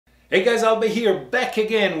Hey guys, Albe here, back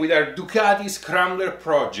again with our Ducati Scrambler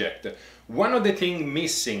project. One of the things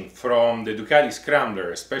missing from the Ducati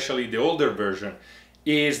Scrambler, especially the older version,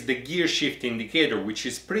 is the gear shift indicator, which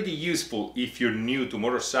is pretty useful if you're new to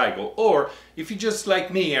motorcycle or if you just like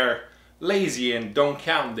me are lazy and don't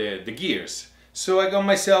count the gears. So I got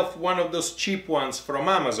myself one of those cheap ones from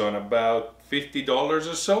Amazon, about $50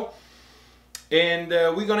 or so. And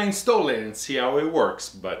we're gonna install it and see how it works.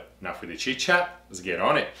 But enough with the chit chat, let's get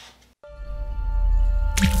on it.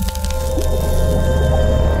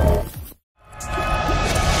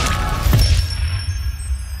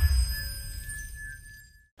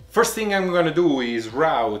 First thing I'm gonna do is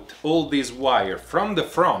route all this wire from the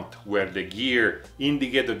front, where the gear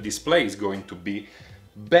indicator display is going to be,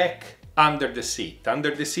 back under the seat.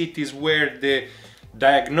 Under the seat is where the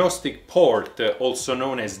diagnostic port, also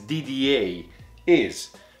known as DDA, is.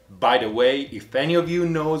 By the way, if any of you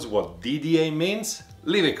knows what DDA means,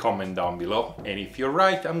 leave a comment down below, and if you're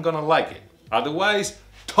right, I'm gonna like it. Otherwise,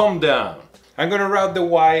 thumb down. I'm gonna route the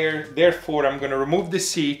wire, therefore I'm gonna remove the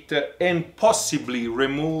seat and possibly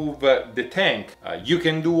remove the tank. You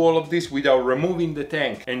can do all of this without removing the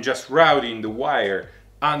tank and just routing the wire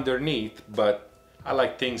underneath, but I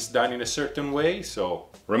like things done in a certain way, so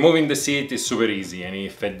removing the seat is super easy, and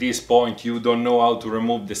if at this point you don't know how to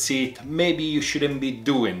remove the seat, maybe you shouldn't be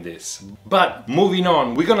doing this. But moving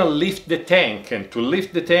on, we're gonna lift the tank, and to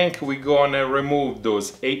lift the tank we're gonna remove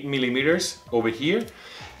those 8mm over here,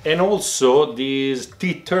 and also this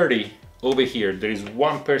T30 over here. There is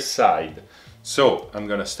one per side. So I'm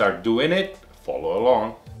gonna start doing it, follow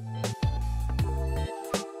along.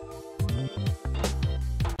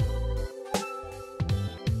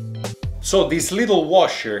 So this little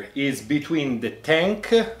washer is between the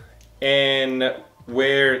tank and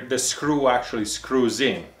where the screw actually screws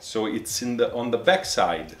in. So it's on the back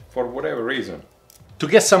side for whatever reason. To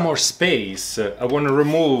get some more space, I want to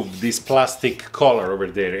remove this plastic collar over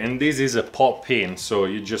there, and this is a pop pin, so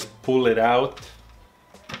you just pull it out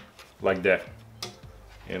like that.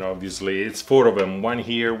 And obviously it's 4 of them, one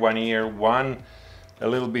here, one a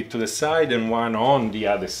little bit to the side and one on the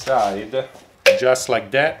other side, just like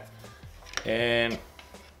that. And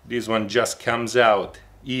this one just comes out,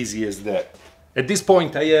 easy as that. At this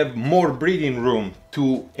point I have more breathing room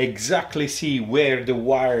to exactly see where the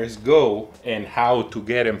wires go and how to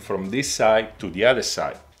get them from this side to the other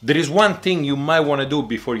side. There is one thing you might want to do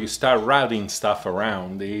before you start routing stuff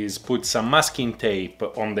around, is put some masking tape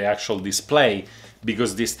on the actual display,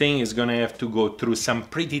 because this thing is gonna have to go through some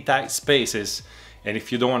pretty tight spaces, and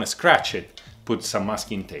if you don't want to scratch it, put some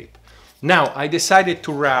masking tape. Now, I decided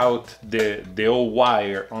to route the old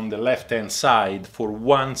wire on the left-hand side for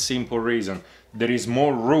one simple reason. There is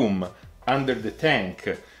more room under the tank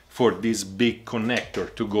for this big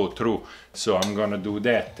connector to go through. So I'm gonna do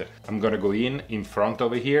that. I'm gonna go in front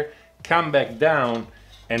over here, come back down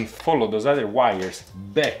and follow those other wires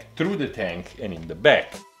back through the tank and in the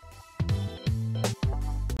back.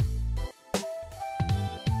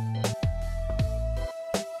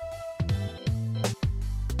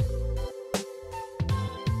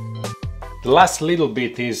 The last little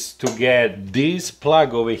bit is to get this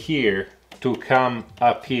plug over here to come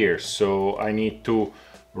up here. So I need to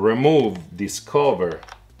remove this cover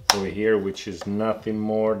over here, which is nothing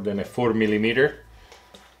more than a 4mm.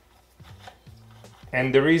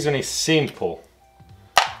 And the reason is simple.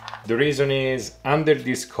 The reason is under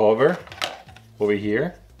this cover over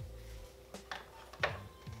here,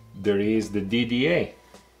 there is the DDA.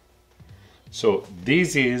 So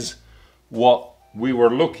this is what we were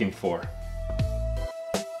looking for.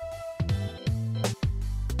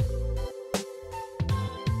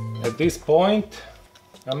 At this point,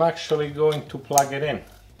 I'm actually going to plug it in.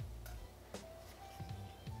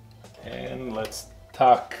 And let's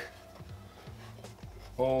tuck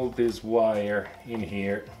all this wire in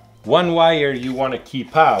here. One wire you want to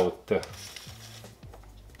keep out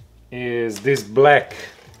is this black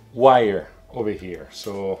wire over here.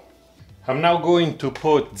 So I'm now going to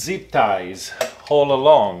put zip ties all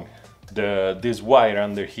along this wire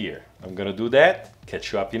under here. I'm gonna do that,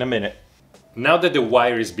 catch you up in a minute. Now that the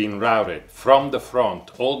wire is being routed from the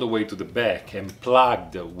front all the way to the back and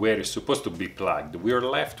plugged where it's supposed to be plugged, we are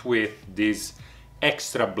left with this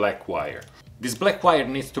extra black wire. This black wire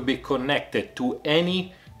needs to be connected to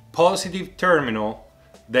any positive terminal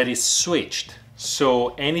that is switched. So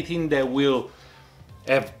anything that will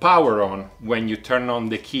have power on when you turn on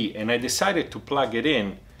the key. And I decided to plug it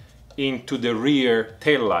into the rear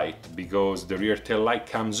tail light, because the rear tail light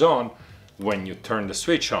comes on when you turn the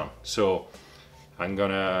switch on. So I'm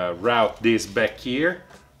gonna route this back here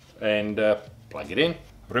and plug it in.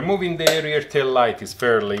 Removing the rear tail light is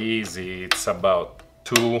fairly easy. It's about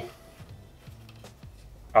 2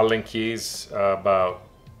 Allen keys, about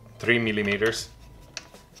 3 millimeters.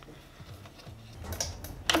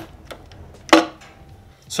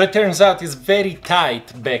 So it turns out it's very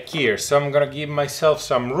tight back here, so I'm gonna give myself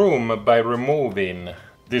some room by removing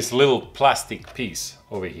this little plastic piece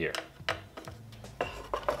over here. I'm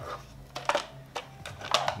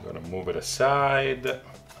gonna move it aside.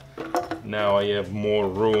 Now I have more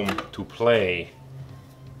room to play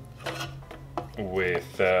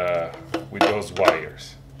with those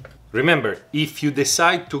wires. Remember, if you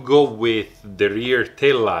decide to go with the rear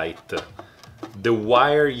tail light, the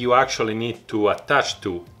wire you actually need to attach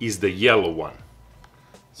to is the yellow one.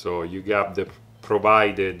 So you got the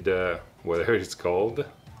provided, whatever it's called,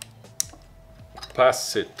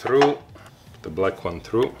 pass it through, the black one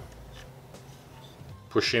through,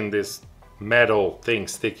 pushing this metal thing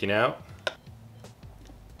sticking out.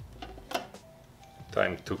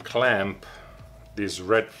 Time to clamp this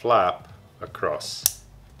red flap across.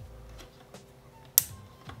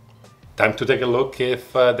 Time to take a look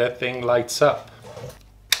if that thing lights up.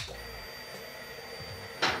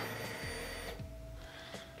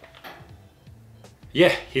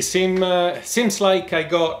 Yeah, it seems like I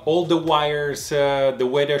got all the wires the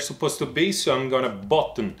way they're supposed to be, so I'm gonna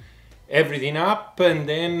button everything up and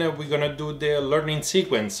then we're gonna do the learning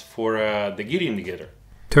sequence for the gear indicator.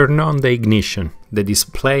 Turn on the ignition. The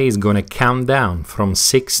display is gonna count down from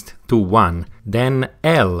 6 to 1, then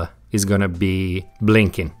L is gonna be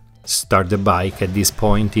blinking. Start the bike at this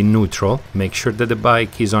point in neutral. Make sure that the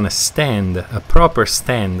bike is on a stand, a proper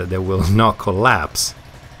stand that will not collapse.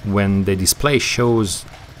 When the display shows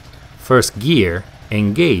first gear,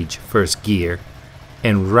 engage first gear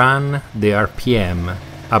and run the RPM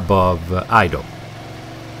above idle.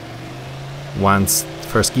 Once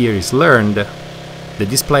first gear is learned, the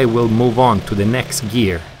display will move on to the next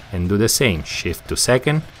gear and do the same. Shift to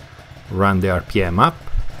second, run the RPM up,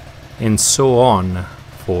 and so on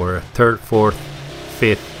for third, fourth,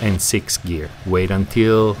 fifth and sixth gear. Wait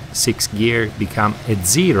until sixth gear become at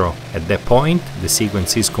 0. At that point the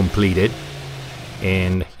sequence is completed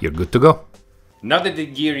and you're good to go. Now that the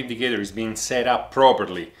gear indicator is being set up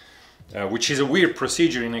properly, which is a weird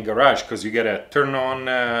procedure in a garage because you gotta turn on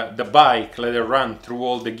the bike, let it run through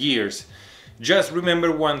all the gears. Just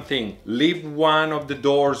remember one thing, leave one of the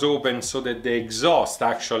doors open so that the exhaust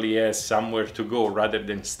actually has somewhere to go rather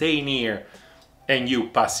than staying here and you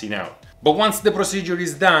passing out. But once the procedure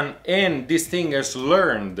is done and this thing has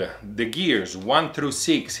learned the gears 1 through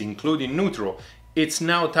 6, including neutral, it's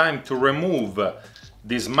now time to remove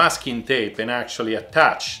this masking tape and actually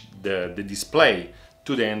attach the display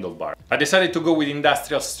to the handlebar. I decided to go with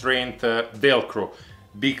industrial strength Velcro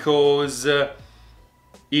because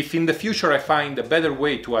if in the future I find a better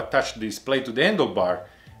way to attach the display to the handlebar,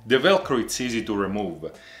 the Velcro it's easy to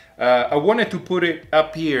remove. I wanted to put it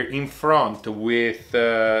up here in front with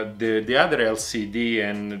the other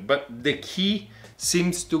LCD, but the key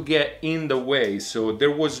seems to get in the way, so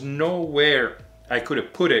there was nowhere I could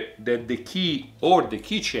have put it that the key or the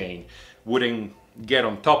keychain wouldn't get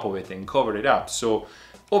on top of it and cover it up. So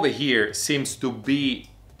over here seems to be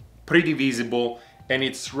pretty visible and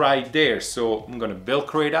it's right there, so I'm gonna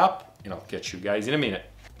Velcro it up and I'll catch you guys in a minute.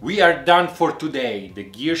 We are done for today. The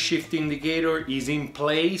gear shift indicator is in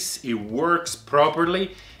place, it works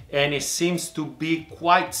properly, and it seems to be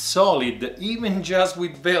quite solid, even just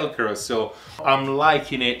with Velcro, so I'm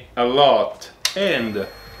liking it a lot. And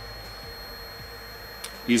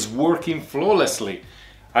is working flawlessly.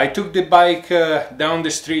 I took the bike down the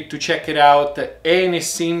street to check it out, and it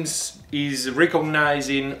seems is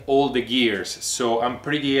recognizing all the gears, so I'm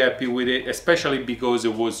pretty happy with it, especially because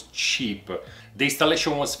it was cheap. The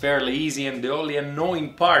installation was fairly easy and the only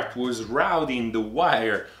annoying part was routing the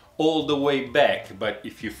wire all the way back, but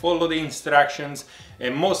if you follow the instructions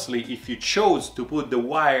and mostly if you chose to put the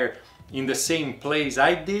wire in the same place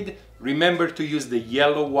I did, remember to use the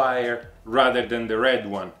yellow wire rather than the red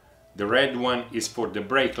one. The red one is for the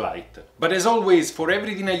brake light. But as always, for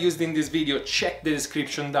everything I used in this video, check the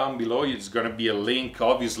description down below. It's gonna be a link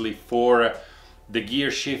obviously for the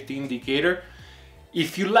gear shift indicator.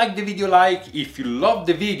 If you like the video, if you love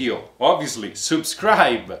the video, obviously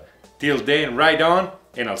subscribe. Till then, ride on,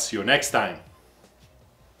 and I'll see you next time.